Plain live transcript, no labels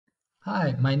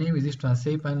Hi, my name is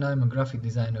Inkscape and I'm a graphic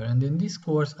designer, and in this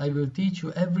course I will teach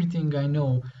you everything I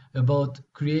know about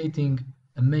creating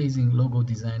amazing logo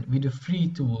design with a free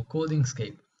tool called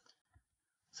Inkscape.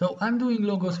 So I'm doing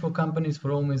logos for companies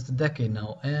for almost a decade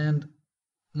now, and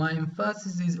my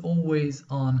emphasis is always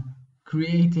on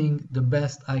creating the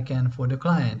best I can for the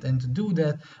client, and to do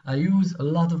that I use a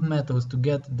lot of methods to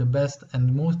get the best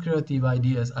and most creative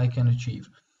ideas I can achieve.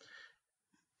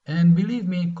 And believe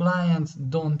me, clients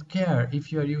don't care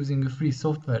if you are using a free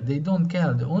software. They don't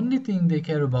care. The only thing they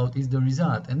care about is the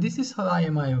result. And this is how I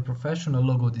am a professional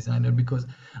logo designer, because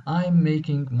I'm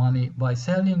making money by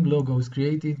selling logos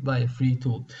created by a free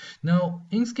tool. Now,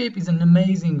 Inkscape is an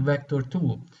amazing vector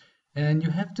tool, and you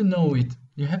have to know it.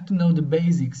 You have to know the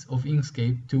basics of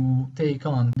Inkscape to take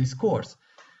on this course,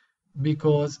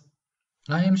 because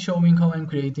I am showing how I'm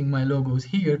creating my logos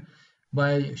here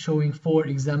by showing 4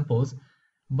 examples.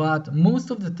 But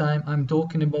most of the time I'm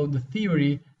talking about the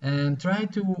theory and try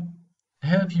to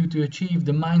help you to achieve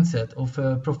the mindset of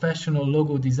a professional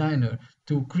logo designer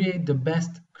to create the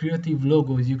best creative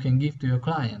logos you can give to your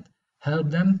client, help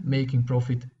them making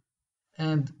profit,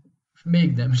 and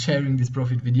make them sharing this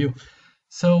profit with you.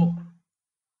 So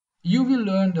you will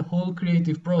learn the whole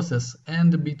creative process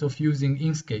and a bit of using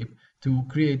Inkscape to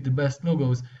create the best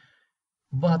logos,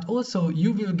 but also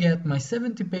you will get my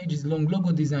 70 pages long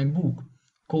logo design book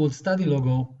called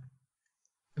Studylogo,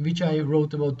 which I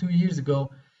wrote about 2 years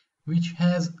ago, which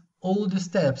has all the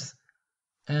steps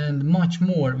and much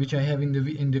more which I have in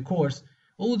the course,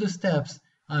 all the steps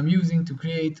I'm using to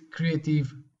create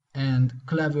creative and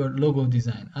clever logo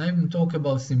design. I'm talking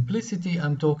about simplicity,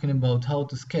 I'm talking about how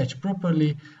to sketch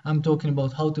properly, I'm talking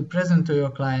about how to present to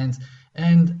your clients,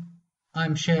 and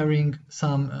I'm sharing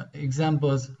some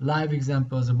examples, live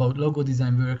examples about logo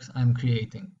design works I'm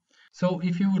creating. So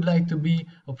if you would like to be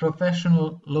a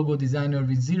professional logo designer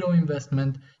with zero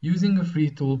investment using a free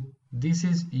tool, this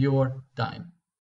is your time.